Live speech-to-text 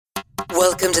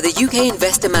Welcome to the UK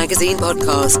Investor Magazine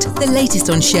podcast, the latest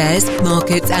on shares,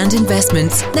 markets and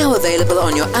investments, now available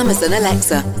on your Amazon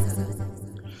Alexa.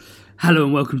 Hello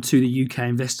and welcome to the UK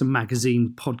Investor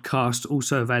Magazine podcast,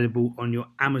 also available on your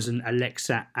Amazon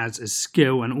Alexa as a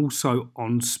skill and also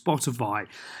on Spotify.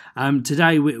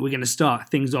 Today we're going to start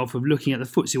things off with looking at the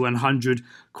FTSE 100,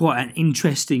 quite an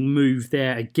interesting move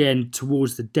there again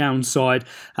towards the downside.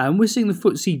 We're seeing the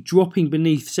FTSE dropping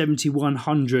beneath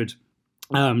 7,100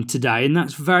 today, and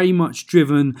that's very much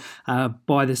driven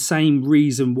by the same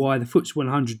reason why the FTSE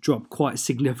 100 dropped quite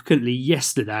significantly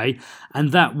yesterday,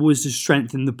 and that was the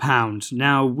strength in the pound.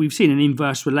 Now, we've seen an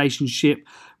inverse relationship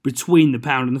between the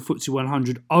pound and the FTSE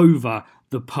 100 over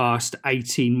the past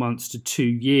 18 months to 2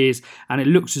 years, and it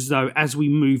looks as though as we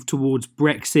move towards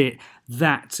Brexit,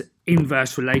 that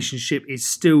inverse relationship is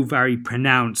still very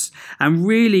pronounced, and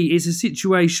really is a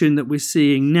situation that we're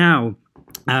seeing now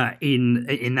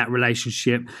in that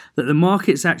relationship, that the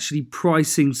market's actually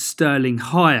pricing sterling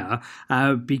higher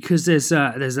because there's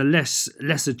a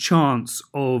lesser chance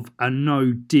of a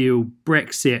no deal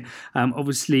Brexit.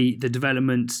 Obviously, the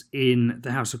developments in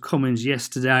the House of Commons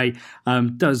yesterday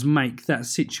does make that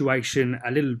situation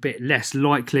a little bit less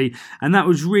likely, and that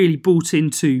was really bought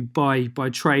into by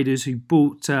traders who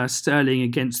bought sterling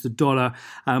against the dollar,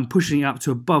 pushing it up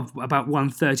to above about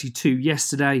 132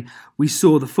 yesterday. We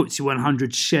saw the FTSE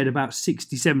 100 shed about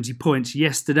 60-70 points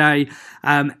yesterday.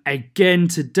 Again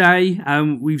today,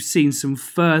 we've seen some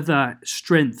further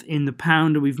strength in the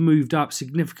pound, and we've moved up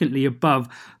significantly above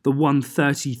the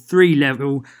 133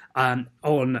 level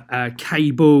on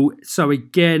cable. So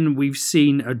again, we've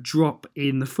seen a drop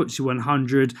in the FTSE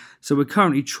 100. So we're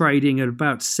currently trading at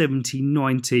about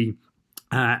 70.90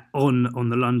 on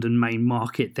the London main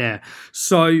market there.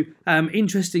 So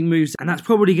interesting moves, and that's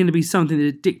probably going to be something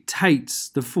that dictates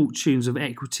the fortunes of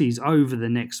equities over the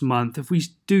next month. If we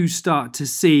do start to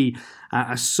see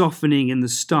a softening in the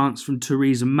stance from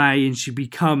Theresa May and she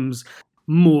becomes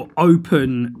more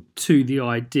open to the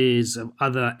ideas of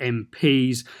other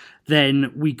MPs,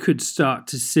 then we could start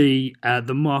to see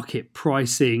the market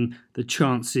pricing the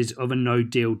chances of a no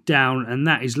deal down, and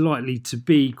that is likely to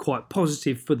be quite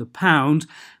positive for the pound.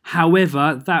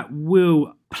 However, that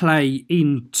will play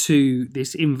into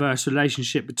this inverse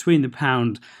relationship between the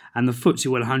pound and the FTSE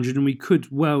 100, and we could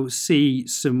well see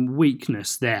some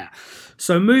weakness there.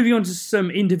 So moving on to some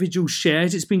individual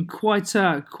shares, it's been quite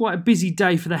a busy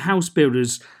day for the house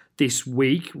builders this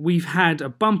week. We've had a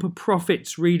bumper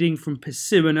profits reading from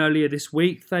Persimmon earlier this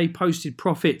week. They posted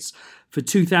profits for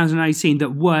 2018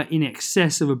 that were in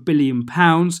excess of £1 billion.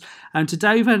 And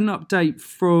today we've had an update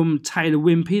from Taylor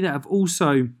Wimpey that have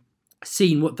also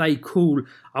seen what they call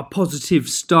a positive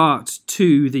start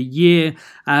to the year.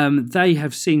 They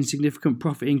have seen significant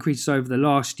profit increases over the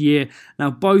last year.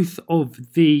 Now, both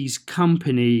of these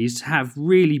companies have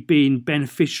really been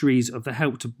beneficiaries of the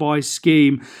Help to Buy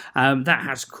scheme. That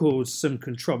has caused some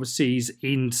controversies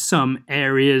in some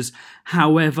areas.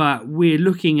 However, we're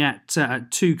looking at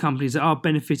two companies that are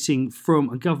benefiting from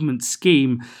a government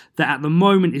scheme that at the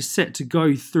moment is set to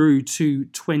go through to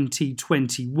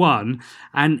 2021.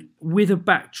 And with a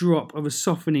backdrop of a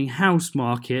softening house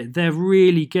market, they're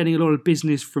really getting a lot of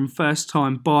business from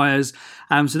first-time buyers.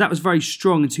 So that was very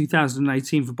strong in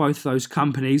 2018 for both of those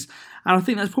companies. And I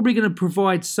think that's probably going to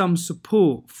provide some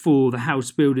support for the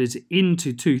house builders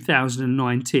into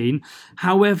 2019.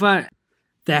 However,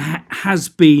 there has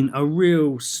been a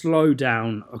real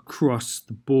slowdown across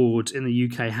the board in the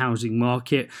UK housing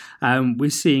market. We're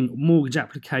seeing mortgage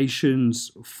applications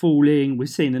falling. We're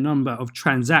seeing the number of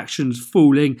transactions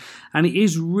falling. And it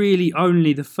is really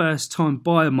only the first-time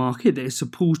buyer market that is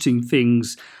supporting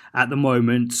things at the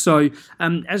moment. So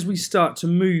as we start to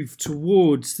move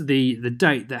towards the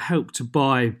date that Help to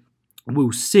Buy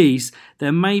will cease,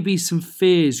 there may be some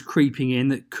fears creeping in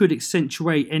that could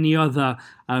accentuate any other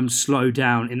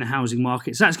slowdown in the housing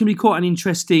market. So that's going to be quite an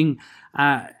interesting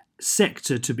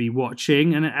sector to be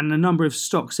watching, and a number of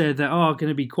stocks there that are going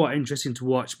to be quite interesting to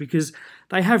watch because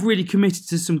they have really committed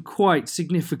to some quite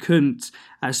significant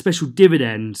special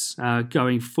dividends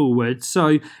going forward.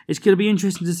 So it's going to be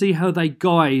interesting to see how they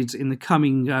guide in the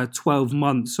coming 12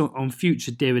 months on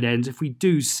future dividends if we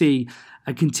do see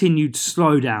a continued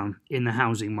slowdown in the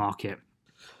housing market.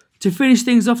 To finish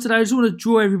things off today, I just want to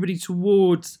draw everybody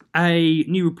towards a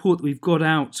new report that we've got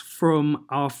out from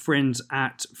our friends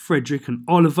at Frederick and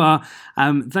Oliver.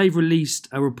 They've released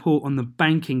a report on the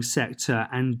banking sector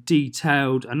and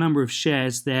detailed a number of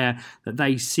shares there that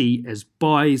they see as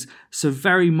buys. So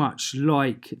very much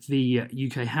like the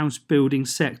UK house building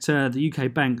sector, the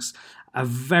UK banks are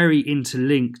very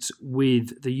interlinked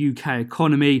with the UK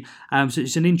economy. So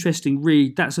it's an interesting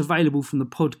read. That's available from the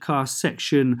podcast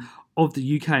section of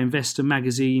the UK Investor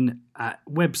Magazine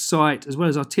website, as well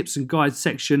as our tips and guides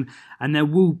section, and there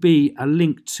will be a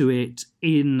link to it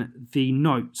in the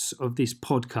notes of this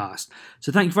podcast.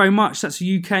 So thank you very much. That's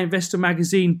the UK Investor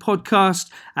Magazine podcast,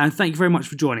 and thank you very much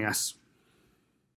for joining us.